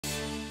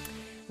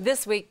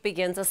This week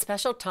begins a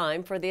special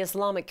time for the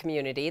Islamic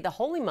community, the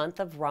holy month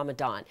of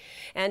Ramadan.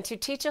 And to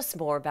teach us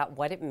more about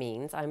what it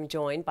means, I'm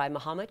joined by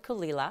Muhammad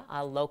Kolila,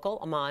 a local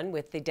imam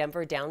with the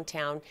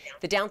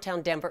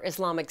Downtown Denver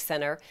Islamic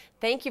Center.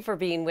 Thank you for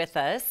being with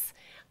us.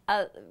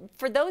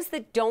 For those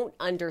that don't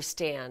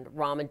understand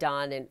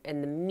Ramadan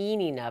and the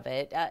meaning of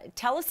it,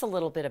 tell us a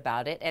little bit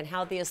about it and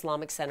how the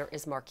Islamic Center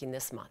is marking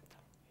this month.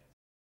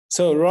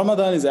 So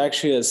Ramadan is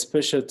actually a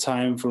special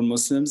time for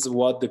Muslims.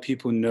 What the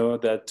people know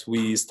that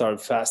we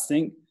start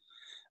fasting.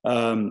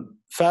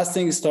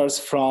 Fasting starts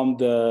from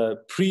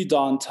the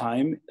pre-dawn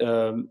time,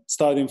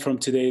 starting from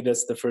today.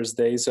 That's the first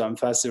day. So I'm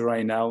fasting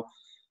right now.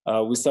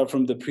 We start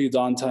from the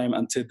pre-dawn time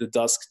until the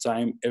dusk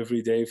time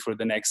every day for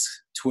the next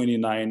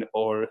 29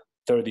 or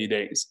 30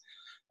 days.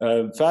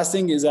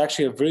 Fasting is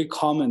actually a very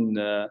common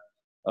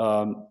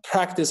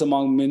practice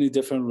among many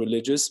different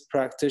religious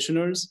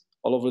practitioners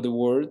all over the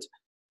world.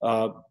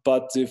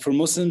 But for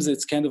Muslims,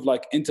 it's kind of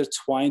like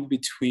intertwined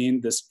between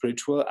the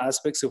spiritual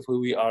aspects of who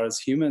we are as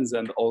humans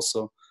and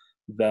also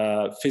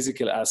the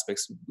physical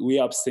aspects. We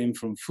abstain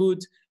from food,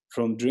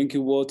 from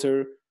drinking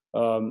water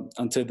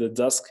until the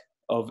dusk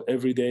of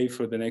every day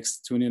for the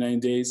next 29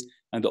 days.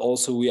 And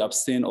also we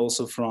abstain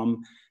also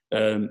from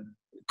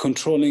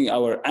controlling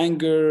our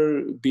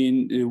anger,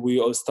 we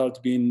all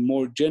start being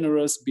more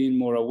generous, being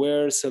more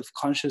aware,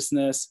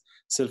 self-consciousness,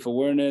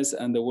 self-awareness,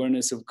 and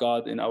awareness of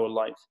God in our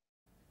life.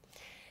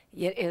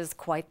 It is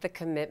quite the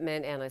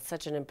commitment, and it's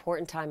such an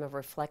important time of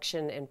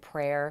reflection and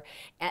prayer.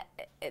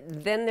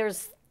 Then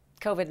there's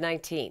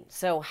COVID-19.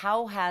 So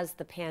how has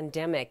the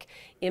pandemic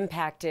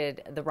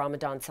impacted the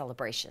Ramadan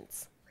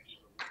celebrations?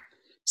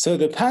 So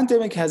the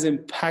pandemic has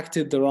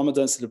impacted the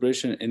Ramadan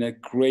celebration in a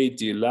great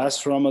deal.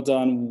 Last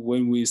Ramadan,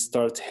 when we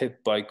start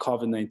hit by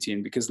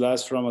COVID-19, because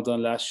last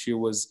Ramadan last year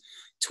was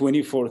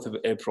 24th of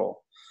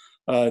April.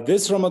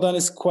 This Ramadan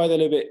is quite a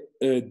little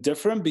bit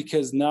different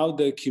because now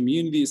the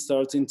community is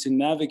starting to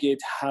navigate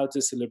how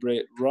to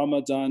celebrate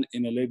Ramadan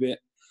in a little bit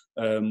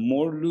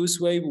more loose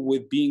way,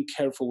 with being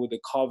careful with the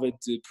COVID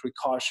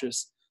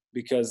precautions,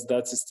 because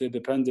that's still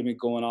the pandemic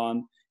going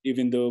on,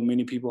 even though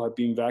many people have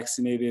been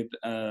vaccinated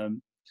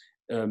in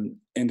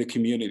the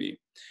community.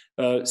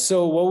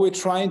 So what we're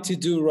trying to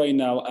do right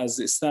now as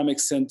Islamic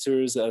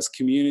centers, as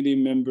community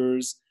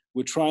members,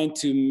 we're trying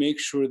to make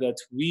sure that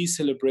we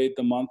celebrate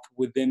the month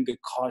within the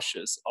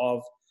cautious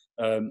of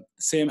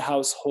same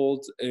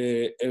household.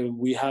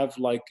 We have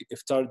like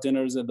iftar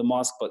dinners at the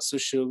mosque, but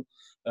social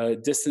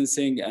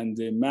distancing and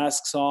the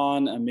masks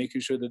on, and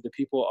making sure that the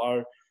people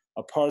are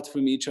apart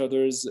from each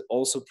other's.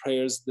 Also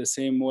prayers the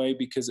same way,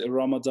 because in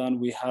Ramadan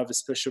we have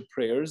special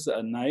prayers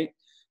at night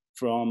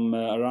from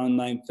around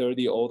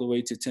 9:30 all the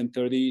way to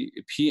 10:30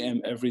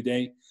 p.m. every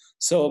day.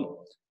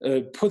 So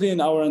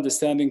putting our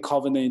understanding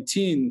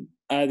COVID-19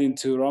 adding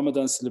to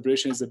Ramadan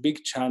celebration is a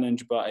big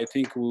challenge, but I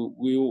think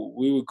we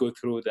will go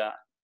through that.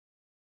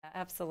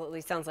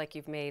 Absolutely. Sounds like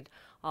you've made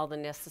all the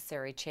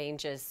necessary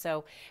changes.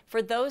 So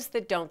for those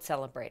that don't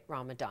celebrate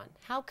Ramadan,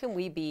 how can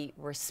we be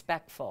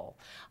respectful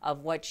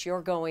of what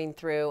you're going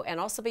through and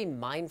also be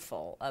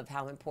mindful of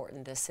how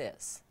important this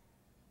is?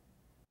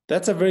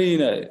 That's a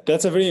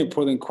very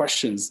important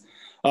question.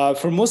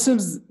 For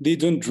Muslims, they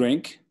don't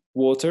drink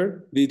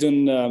water. They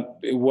don't,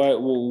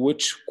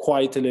 which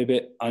quite a little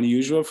bit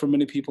unusual for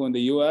many people in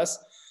the U.S.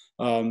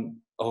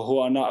 Who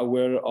are not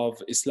aware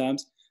of Islam,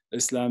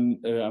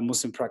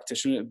 Muslim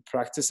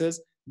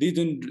practices. They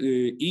don't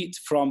eat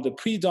from the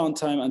pre-dawn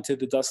time until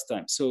the dusk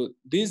time. So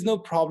there's no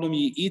problem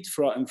you eat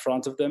in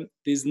front of them.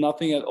 There's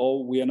nothing at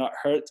all. We are not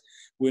hurt.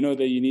 We know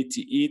that you need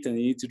to eat and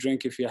you need to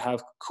drink if you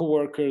have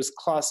coworkers,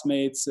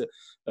 classmates,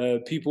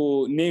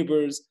 people,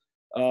 neighbors.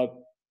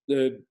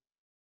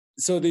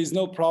 So there's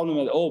no problem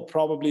at all.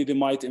 Probably they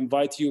might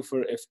invite you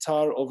for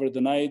iftar over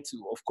the night,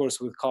 of course,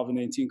 with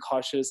COVID-19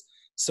 cautious.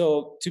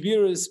 So to be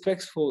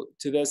respectful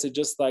to this, I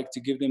just like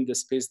to give them the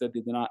space that they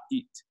do not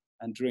eat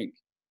and drink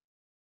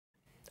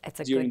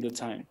during the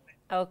time.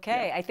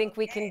 Okay, Yeah. I think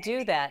we can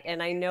do that.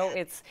 And I know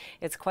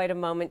it's quite a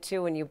moment,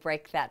 too, when you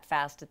break that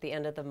fast at the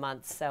end of the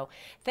month. So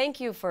thank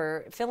you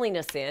for filling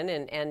us in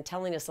and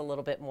telling us a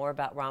little bit more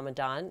about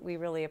Ramadan. We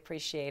really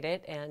appreciate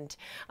it. And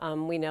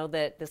we know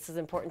that this is an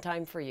important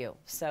time for you.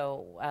 So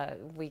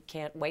we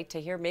can't wait to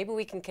hear. Maybe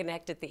we can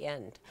connect at the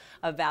end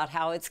about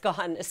how it's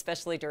gone,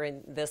 especially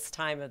during this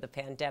time of the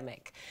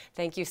pandemic.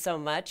 Thank you so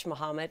much,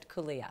 Muhammad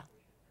Kolila.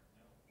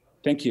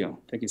 Thank you.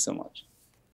 Thank you so much.